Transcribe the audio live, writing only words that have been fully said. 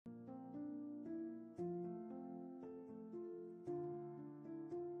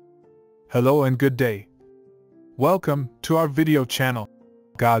Hello and good day. Welcome to our video channel,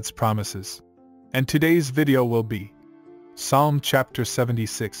 God's Promises. And today's video will be Psalm chapter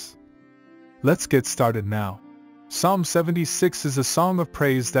 76. Let's get started now. Psalm 76 is a song of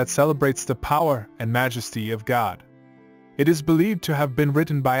praise that celebrates the power and majesty of God. It is believed to have been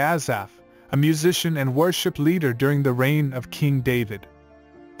written by Asaph, a musician and worship leader during the reign of King David.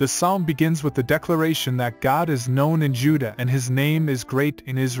 The psalm begins with the declaration that God is known in Judah and his name is great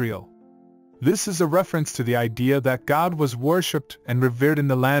in Israel. This is a reference to the idea that God was worshipped and revered in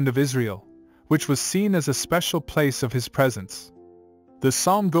the land of Israel, which was seen as a special place of his presence. The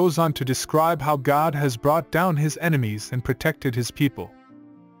psalm goes on to describe how God has brought down his enemies and protected his people.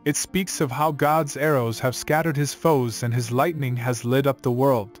 It speaks of how God's arrows have scattered his foes and his lightning has lit up the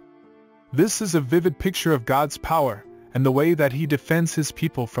world. This is a vivid picture of God's power and the way that he defends his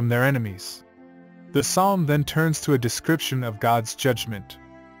people from their enemies. The psalm then turns to a description of God's judgment.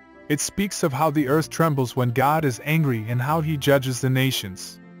 It speaks of how the earth trembles when God is angry and how he judges the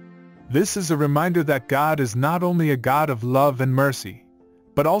nations. This is a reminder that God is not only a God of love and mercy,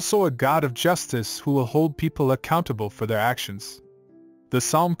 but also a God of justice who will hold people accountable for their actions. The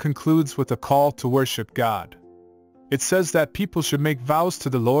psalm concludes with a call to worship God. It says that people should make vows to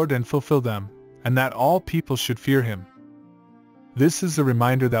the Lord and fulfill them, and that all people should fear him. This is a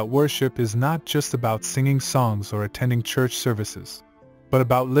reminder that worship is not just about singing songs or attending church services, but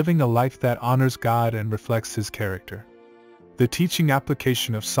about living a life that honors God and reflects his character. The teaching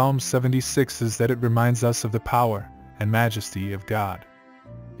application of Psalm 76 is that it reminds us of the power and majesty of God.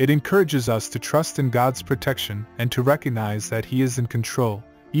 It encourages us to trust in God's protection and to recognize that he is in control,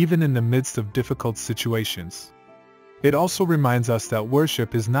 even in the midst of difficult situations. It also reminds us that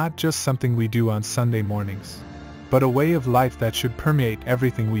worship is not just something we do on Sunday mornings, but a way of life that should permeate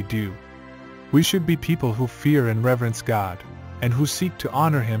everything we do. We should be people who fear and reverence God, and who seek to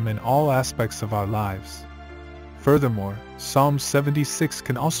honor him in all aspects of our lives. Furthermore, Psalm 76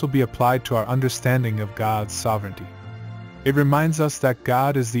 can also be applied to our understanding of God's sovereignty. It reminds us that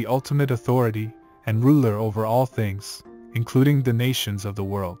God is the ultimate authority and ruler over all things, including the nations of the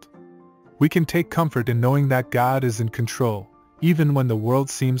world. We can take comfort in knowing that God is in control, even when the world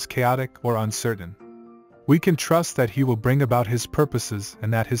seems chaotic or uncertain. We can trust that he will bring about his purposes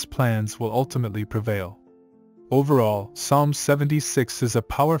and that his plans will ultimately prevail. Overall, Psalm 76 is a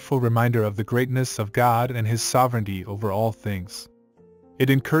powerful reminder of the greatness of God and his sovereignty over all things. It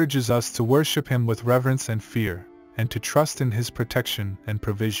encourages us to worship him with reverence and fear, and to trust in his protection and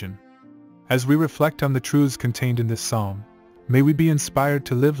provision. As we reflect on the truths contained in this psalm, may we be inspired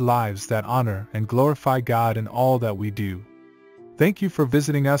to live lives that honor and glorify God in all that we do. Thank you for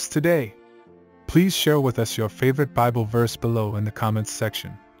visiting us today. Please share with us your favorite Bible verse below in the comments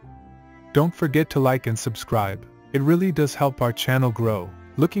section. Don't forget to like and subscribe. It really does help our channel grow.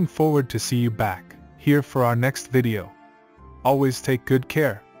 Looking forward to see you back here for our next video. Always take good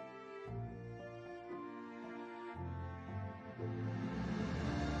care.